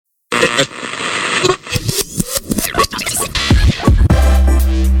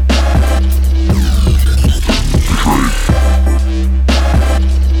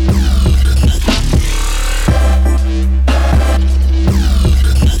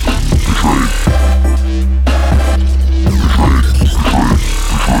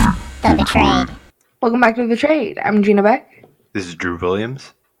The Trade. Welcome back to The Trade. I'm Gina Beck. This is Drew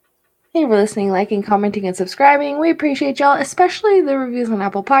Williams. Hey, for listening, liking, commenting, and subscribing. We appreciate y'all, especially the reviews on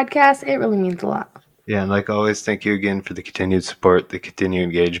Apple Podcasts. It really means a lot. Yeah, and like always, thank you again for the continued support, the continued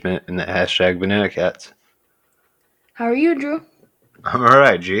engagement, and the hashtag Banana Cats. How are you, Drew? I'm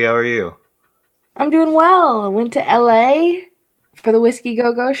alright, G. How are you? I'm doing well. I went to LA for the Whiskey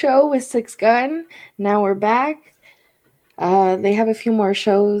Go-Go show with Six Gun. Now we're back. They have a few more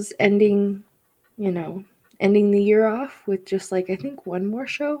shows ending the year off with just I think one more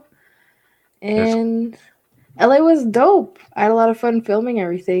show. And LA was dope. I had a lot of fun filming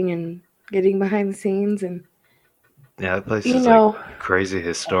everything and getting behind the scenes. And yeah, that place is crazy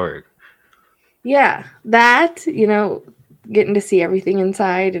historic. Yeah, getting to see everything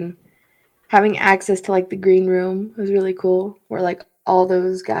inside and having access to the green room was really cool. Where all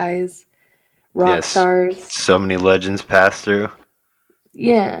those guys, rock stars, so many legends pass through.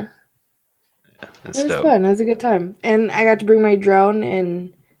 Yeah, it was fun. It was a good time, and I got to bring my drone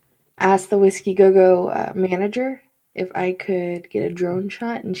and ask the Whiskey Go-Go manager if I could get a drone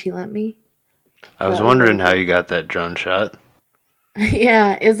shot, and she let me. I was wondering how you got that drone shot.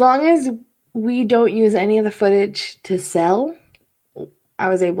 Yeah, as long as we don't use any of the footage to sell, I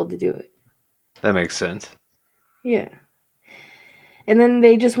was able to do it. That makes sense. Yeah. And then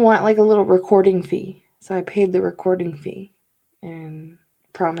they just want a little recording fee. So I paid the recording fee and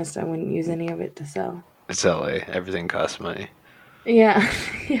promised I wouldn't use any of it to sell. It's LA. Everything costs money. Yeah.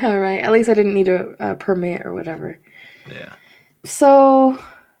 Yeah, right. At least I didn't need a permit or whatever. Yeah. So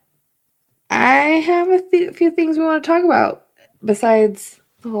I have a few things we want to talk about besides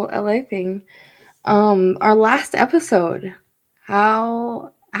the whole LA thing. Our last episode.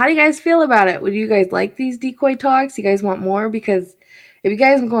 How do you guys feel about it? Would you guys like these decoy talks? You guys want more? Because if you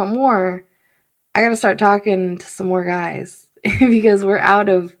guys want more, I gotta start talking to some more guys because we're out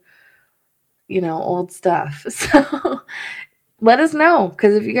of, old stuff. So let us know,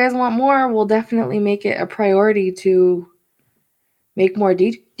 because if you guys want more, we'll definitely make it a priority to make more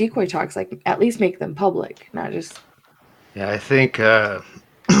decoy talks. At least make them public, not just. Yeah, I think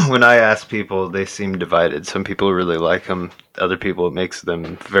when I ask people, they seem divided. Some people really like them. Other people, it makes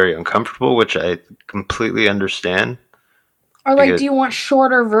them very uncomfortable, which I completely understand. Or do you want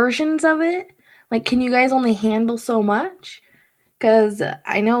shorter versions of it? Can you guys only handle so much? Because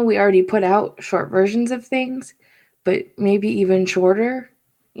I know we already put out short versions of things, but maybe even shorter.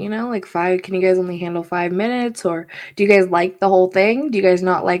 5. Can you guys only handle 5 minutes? Or do you guys like the whole thing? Do you guys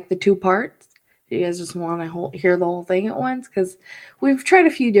not like the 2 parts? Do you guys just want to hear the whole thing at once? Because we've tried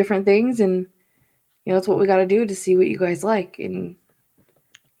a few different things, and that's what we got to do to see what you guys like. And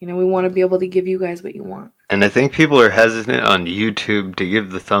we want to be able to give you guys what you want. And I think people are hesitant on YouTube to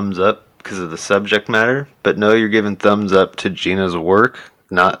give the thumbs up because of the subject matter. But no, you're giving thumbs up to Gina's work,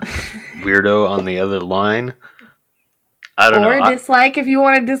 not weirdo on the other line. I don't know. Or dislike if you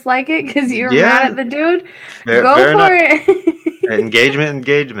want to dislike it because you're mad at the dude. Go for it. Engagement.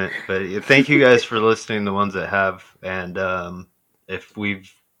 But thank you guys for listening, the ones that have. And if we've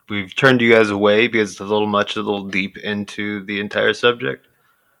turned you guys away because it's a little deep into the entire subject,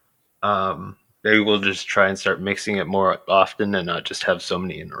 maybe we'll just try and start mixing it more often and not just have so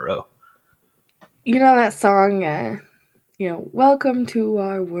many in a row. You know that song, welcome to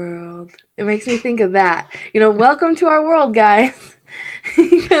our world. It makes me think of that. Welcome to our world, guys.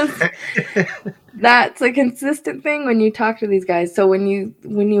 Because that's a consistent thing when you talk to these guys. So when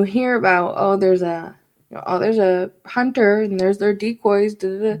you hear about, there's a hunter and there's their decoys,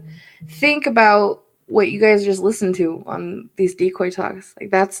 think about what you guys just listened to on these decoy talks.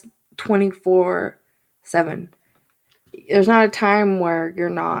 That's 24/7. There's not a time where you're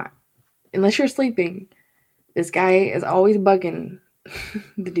not, unless you're sleeping. This guy is always bugging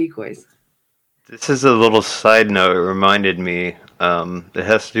the decoys. This is a little side note. It reminded me. It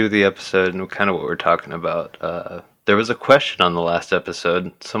has to do with the episode and kind of what we're talking about. There was a question on the last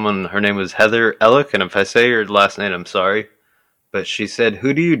episode. Her name was Heather Ellick, and if I say your last name, I'm sorry. But she said,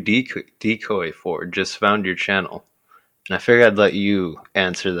 "Who do you decoy for? Just found your channel." And I figured I'd let you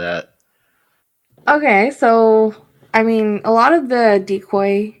answer that. Okay, so, a lot of the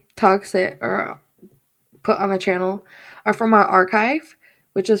decoy talks that are put on the channel are from our archive,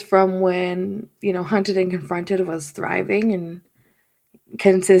 which is from when, Hunted and Confronted was thriving and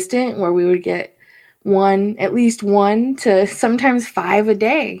consistent, where we would get at least 1 to sometimes 5 a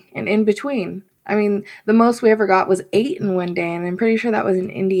day and in between. The most we ever got was 8 in one day, and I'm pretty sure that was in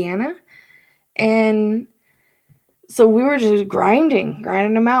Indiana. And so we were just grinding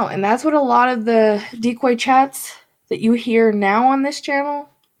them out. And that's what a lot of the decoy chats that you hear now on this channel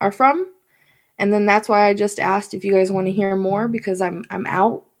are from. And then that's why I just asked if you guys want to hear more, because I'm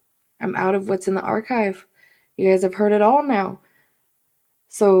out. I'm out of what's in the archive. You guys have heard it all now.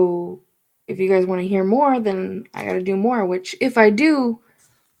 So if you guys want to hear more, then I got to do more, which if I do,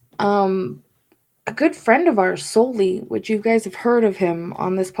 a good friend of ours, Solely, which you guys have heard of him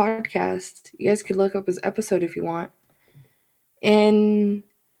on this podcast. You guys could look up his episode if you want. And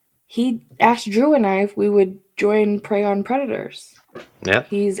he asked Drew and I if we would join Prey on Predators. Yeah.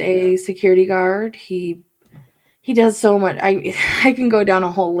 He's a security guard. He does so much. I can go down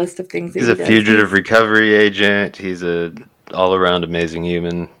a whole list of things that He's he a does. fugitive recovery agent. He's a all-around amazing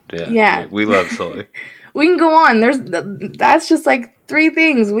human. Yeah. We love Sully. We can go on. That's just like 3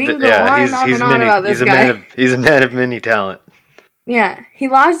 things. We can go on and on about this guy. He's a man of many talent. Yeah, he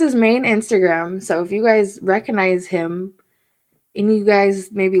lost his main Instagram, so if you guys recognize him and you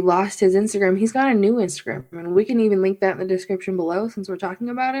guys maybe lost his Instagram, he's got a new Instagram, and we can even link that in the description below since we're talking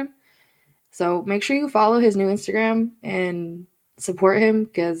about him. So make sure you follow his new Instagram and support him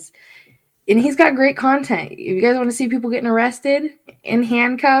and he's got great content. If you guys want to see people getting arrested in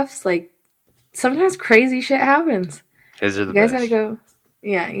handcuffs, like sometimes crazy shit happens. His are the You guys best.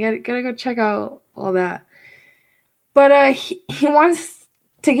 you gotta go check out all that. But he wants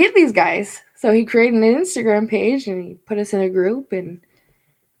to get these guys. So he created an Instagram page and he put us in a group, and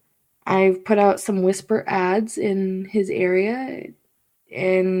I've put out some whisper ads in his area,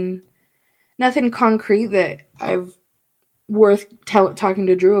 and nothing concrete that I've worth talking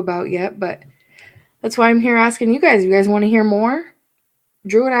to Drew about yet, but that's why I'm here asking you guys. You guys want to hear more?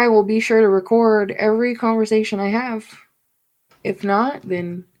 Drew and I will be sure to record every conversation I have. If not,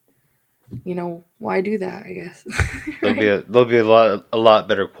 then why do that? I guess There'll be a lot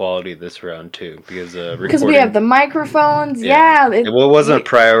better quality this round too because we have the microphones. Yeah, it wasn't a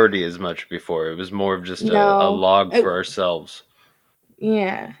priority as much before. It was more of just a log for ourselves.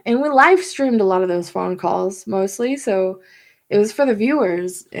 Yeah, and we live streamed a lot of those phone calls mostly, so it was for the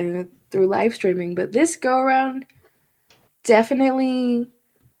viewers and through live streaming. But this go around, definitely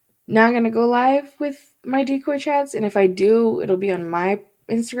not gonna go live with my decoy chats, and if I do, it'll be on my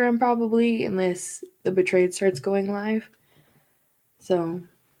Instagram probably, unless the Betrayed starts going live. So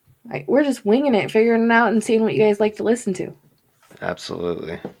we're just winging it, figuring it out, and seeing what you guys like to listen to.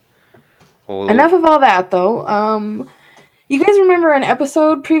 Absolutely. Well, enough of all that, though. You guys remember an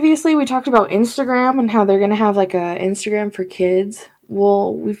episode previously we talked about Instagram and how they're going to have like a Instagram for kids?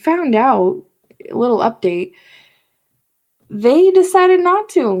 Well, we found out, a little update, they decided not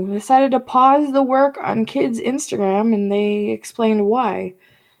to. They decided to pause the work on kids' Instagram, and they explained why.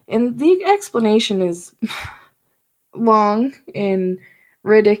 And the explanation is long and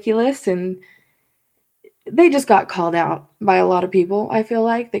ridiculous, and they just got called out by a lot of people. I feel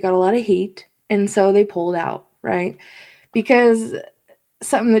like they got a lot of heat, and so they pulled out, right? Because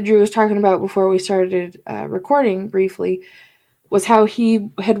something that Drew was talking about before we started recording briefly was how he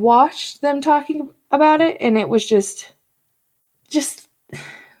had watched them talking about it, and it was just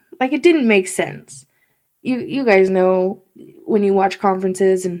like it didn't make sense. You guys know when you watch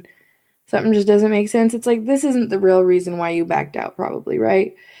conferences and something just doesn't make sense, it's like, this isn't the real reason why you backed out, probably,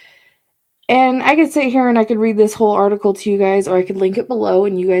 right? And I could sit here and I could read this whole article to you guys, or I could link it below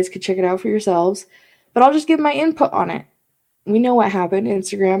and you guys could check it out for yourselves, but I'll just give my input on it. We know what happened.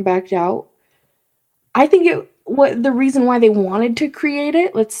 Instagram backed out. I think the reason why they wanted to create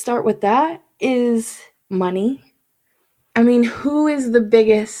it, let's start with that, is money. I mean, who is the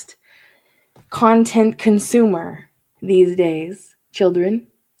biggest content consumer these days? Children.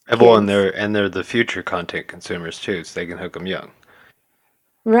 Well, and they're the future content consumers too, so they can hook them young.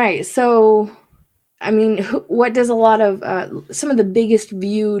 Right. So, I mean, what does a lot of some of the biggest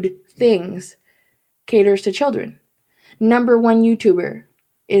viewed things caters to children? Number 1 YouTuber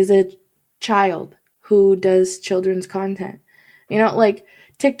is a child who does children's content. Like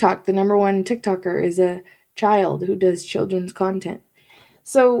TikTok, the number 1 TikToker is a child who does children's content.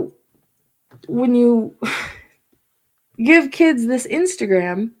 So when you give kids this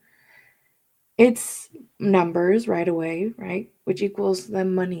Instagram, it's numbers right away, right? Which equals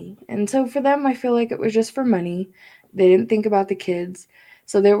them money. And so for them, I feel like it was just for money. They didn't think about the kids.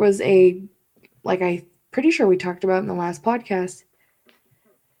 So there was I'm pretty sure we talked about in the last podcast,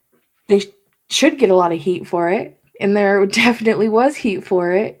 they should get a lot of heat for it. And there definitely was heat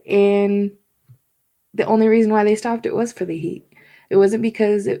for it. And the only reason why they stopped it was for the heat. It wasn't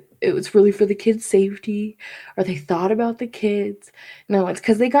because it was really for the kids' safety or they thought about the kids. No, it's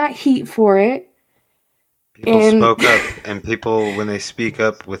because they got heat for it. People spoke up, and people, when they speak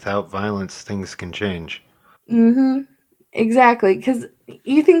up without violence, things can change. Mm-hmm. Exactly. Because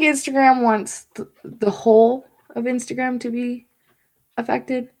you think Instagram wants the whole of Instagram to be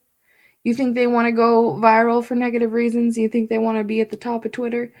affected? You think they want to go viral for negative reasons? You think they want to be at the top of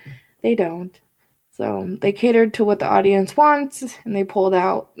Twitter? They don't. So they catered to what the audience wants and they pulled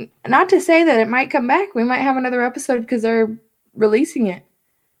out. Not to say that it might come back. We might have another episode because they're releasing it.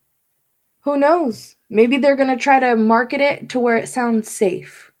 Who knows? Maybe they're going to try to market it to where it sounds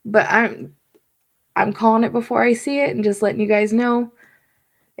safe. But I'm calling it before I see it and just letting you guys know.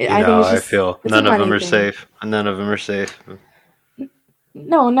 You I think know, it's I just feel it's a none of them money are thing. safe. None of them are safe.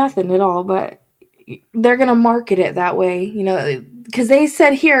 No, nothing at all, but they're going to market it that way, because they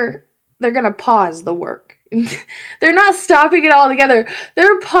said here they're going to pause the work. They're not stopping it all together.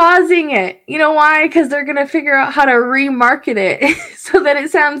 They're pausing it. You know why? Because they're going to figure out how to remarket it so that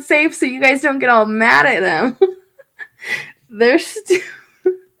it sounds safe so you guys don't get all mad at them. They're It's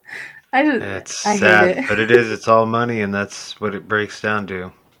I hate sad, it. but it is. It's all money, and that's what it breaks down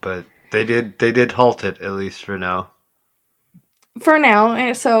to. But they did halt it at least for now. For now.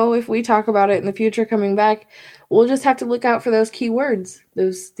 And so if we talk about it in the future coming back, we'll just have to look out for those keywords,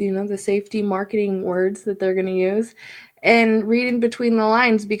 those, the safety marketing words that they're going to use, and read in between the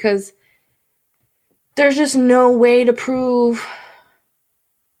lines because there's just no way to prove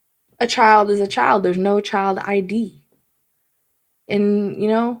a child is a child. There's no child ID. And,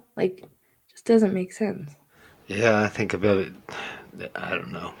 like, just doesn't make sense. Yeah, I think about it. I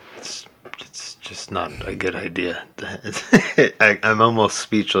don't know. It's just not a good idea. I'm almost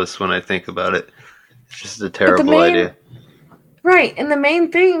speechless when I think about it. It's just a But the terrible main, idea. right, and the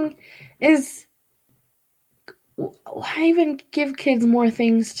main thing is why even give kids more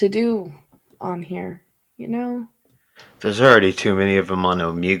things to do on here? You know? There's already too many of them on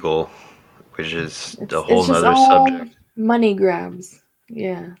Omegle, which is a It's whole just nother all subject. money grabs.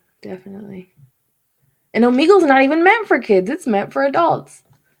 Yeah, definitely. And Omegle's not even meant for kids, it's meant for adults.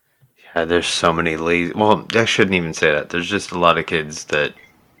 Yeah, there's so many lazy. Well, I shouldn't even say that. There's just a lot of kids that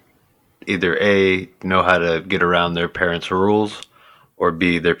either A, know how to get around their parents' rules, or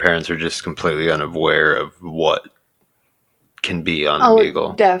B, their parents are just completely unaware of what can be on Oh,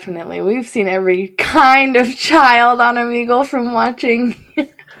 Omegle. definitely. We've seen every kind of child on Omegle from watching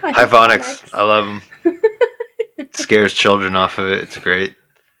Hyphonics, Iconics I love them. Scares children off of it. It's great.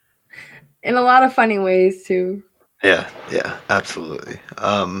 in a lot of funny ways, too. Yeah, yeah, absolutely.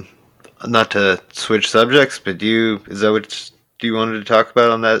 Not to switch subjects, but is that what do you wanted to talk about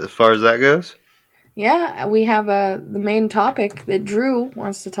on that as far as that goes? Yeah, we have the main topic that Drew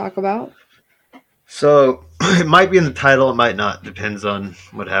wants to talk about. So it might be in the title, it might not. Depends on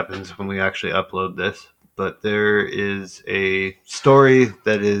what happens when we actually upload this. But there is a story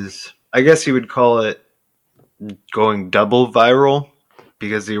that is, I guess you would call it going double viral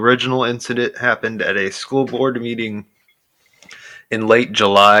because the original incident happened at a school board meeting in late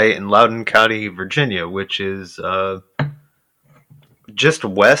July in Loudoun County, Virginia, which is just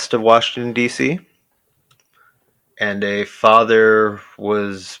west of Washington, D.C. And a father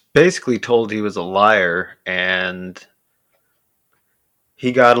was basically told he was a liar, and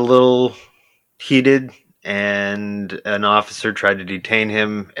he got a little heated, and an officer tried to detain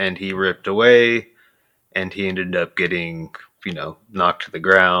him, and he ripped away, and he ended up getting, knocked to the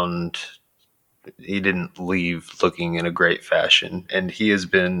ground. He didn't leave looking in a great fashion, and he has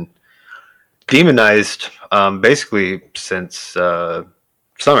been demonized basically since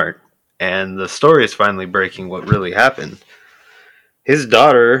summer. And the story is finally breaking what really happened. His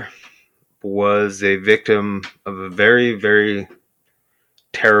daughter was a victim of a very, very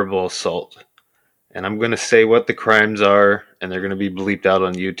terrible assault. And I'm going to say what the crimes are, and they're going to be bleeped out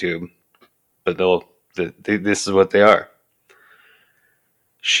on YouTube. But this is what they are.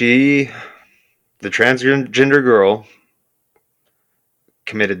 The transgender girl,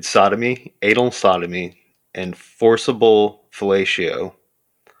 committed sodomy, anal sodomy, and forcible fellatio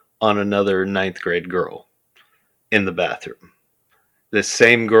on another ninth grade girl in the bathroom. This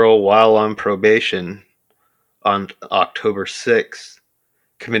same girl, while on probation on October 6th,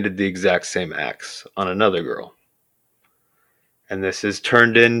 committed the exact same acts on another girl. And this has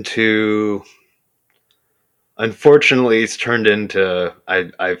turned into, unfortunately,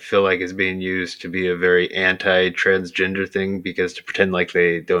 I feel like it's being used to be a very anti-transgender thing, because to pretend like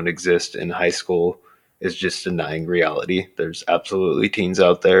they don't exist in high school is just denying reality. There's absolutely teens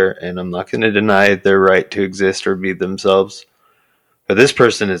out there, and I'm not going to deny their right to exist or be themselves. But this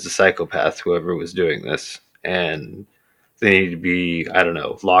person is a psychopath, whoever was doing this, and they need to be, I don't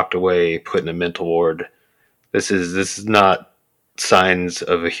know, locked away, put in a mental ward. This is not signs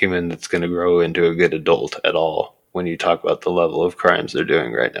of a human that's going to grow into a good adult at all when you talk about the level of crimes they're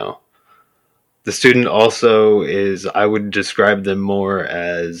doing right now. The student also is, I would describe them more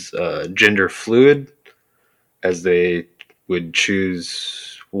as gender fluid, as they would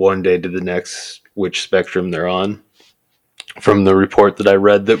choose one day to the next which spectrum they're on. from the report that I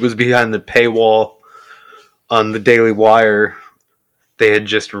read that was behind the paywall on the Daily Wire, they had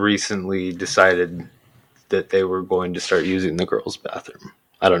just recently decided that they were going to start using the girls' bathroom.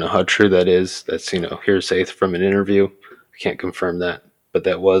 I don't know how true that is. That's, hearsay from an interview. I can't confirm that, but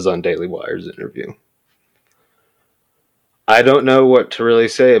that was on Daily Wire's interview. I don't know what to really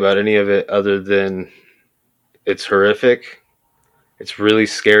say about any of it other than it's horrific. It's really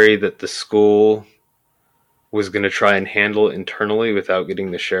scary that the school was going to try and handle it internally without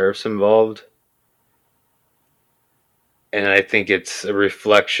getting the sheriffs involved. And I think it's a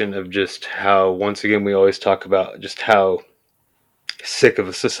reflection of just how, once again, we always talk about just how sick of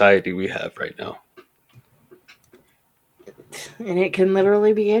a society we have right now. And it can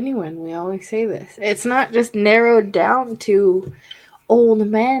literally be anyone. We always say this. It's not just narrowed down to old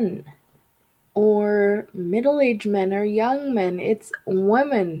men or middle-aged men or young men. It's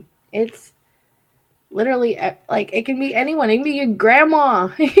women. It's literally, like, it can be anyone. It can be a grandma.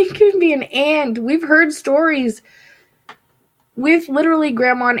 It can be an aunt. We've heard stories with literally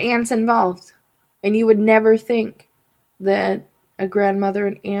grandma and aunts involved. And you would never think that a grandmother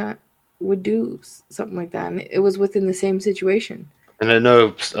and aunt would do something like that. And it was within the same situation. And I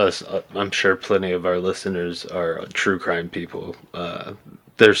know, I'm sure plenty of our listeners are true crime people.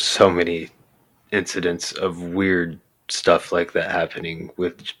 There's so many incidents of weird stuff like that happening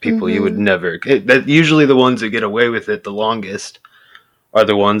with people you would never. Usually the ones that get away with it the longest are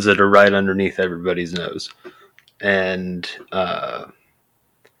the ones that are right underneath everybody's nose. And I'm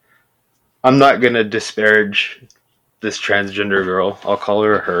not going to disparage this transgender girl. I'll call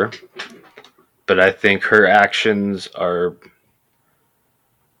her her. But I think her actions are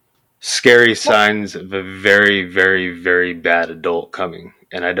scary signs of a very, very, very bad adult coming.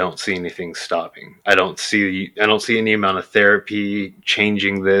 And I don't see anything stopping. I don't see any amount of therapy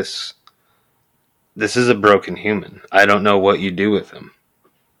changing this. This is a broken human. I don't know what you do with him.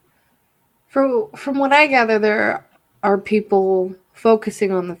 From what I gather, there are people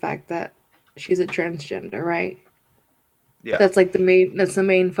focusing on the fact that she's a transgender, right? Yeah. That's like the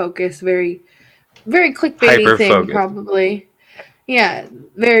main focus. Very, very clickbaity thing, probably. Yeah,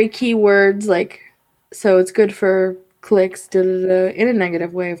 very keywords, like, so it's good for clicks, in a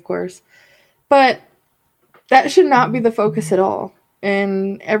negative way, of course. But that should not be the focus at all.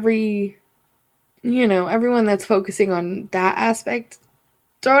 And everyone that's focusing on that aspect,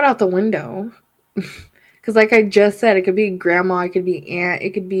 throw it out the window. Because like I just said, it could be grandma, it could be aunt,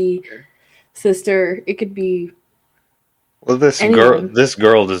 it could be sister, it could be... Well, this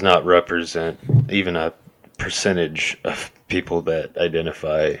girl does not represent even a percentage of people that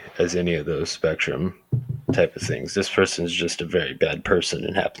identify as any of those spectrum type of things. This person's just a very bad person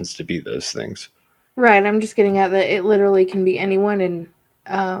and happens to be those things. Right, I'm just getting at that it literally can be anyone,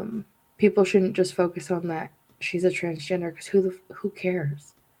 and people shouldn't just focus on that she's a transgender, because who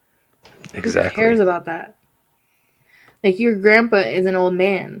cares? Exactly. Who cares about that? Like, your grandpa is an old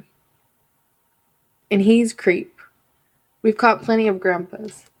man, and he's creep. We've caught plenty of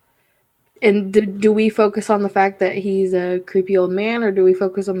grandpas. And do we focus on the fact that he's a creepy old man, or do we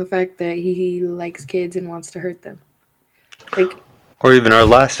focus on the fact that he likes kids and wants to hurt them? Like, or even our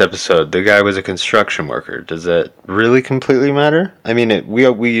last episode, the guy was a construction worker. Does that really completely matter? I mean,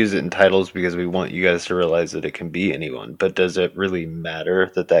 we use it in titles because we want you guys to realize that it can be anyone. But does it really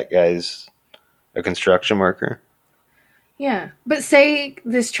matter that guy's a construction worker? Yeah. But say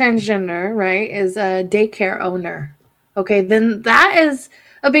this transgender, right, is a daycare owner. Okay, then that is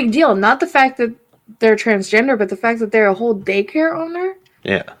a big deal. Not the fact that they're transgender, but the fact that they're a whole daycare owner.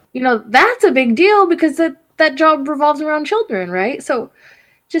 Yeah. That's a big deal, because that job revolves around children, right? So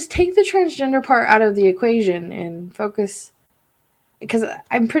just take the transgender part out of the equation and focus. Because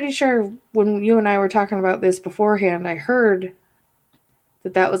I'm pretty sure when you and I were talking about this beforehand, I heard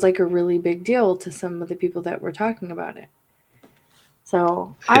that was like a really big deal to some of the people that were talking about it.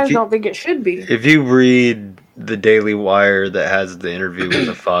 So I don't think it should be. If you read the Daily Wire that has the interview with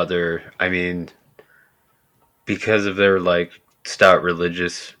the father, I mean, because of their stout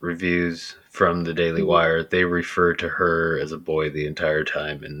religious reviews from the Daily Wire, they refer to her as a boy the entire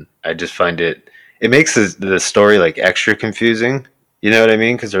time, and I just find it makes the story extra confusing. You know what I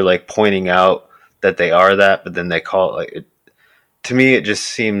mean? Because they're pointing out that they are that, but then they call it to me, it just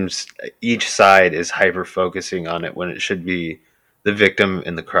seems each side is hyper focusing on it when it should be the victim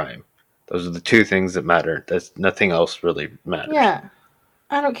and the crime. Those are the two things that matter. That's nothing else really matters. Yeah.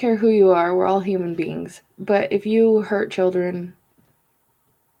 I don't care who you are. We're all human beings. But if you hurt children,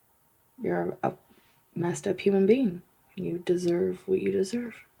 you're a messed up human being. You deserve what you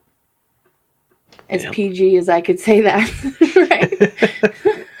deserve. As PG as I could say that.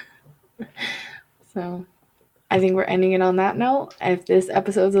 Right? So, I think we're ending it on that note. If this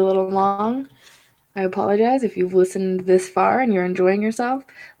episode's a little long, I apologize. If you've listened this far and you're enjoying yourself,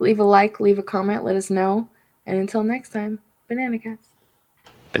 leave a like, leave a comment, let us know. And until next time, Banana Cats.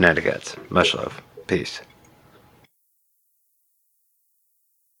 Banana Cats. Much love. Peace.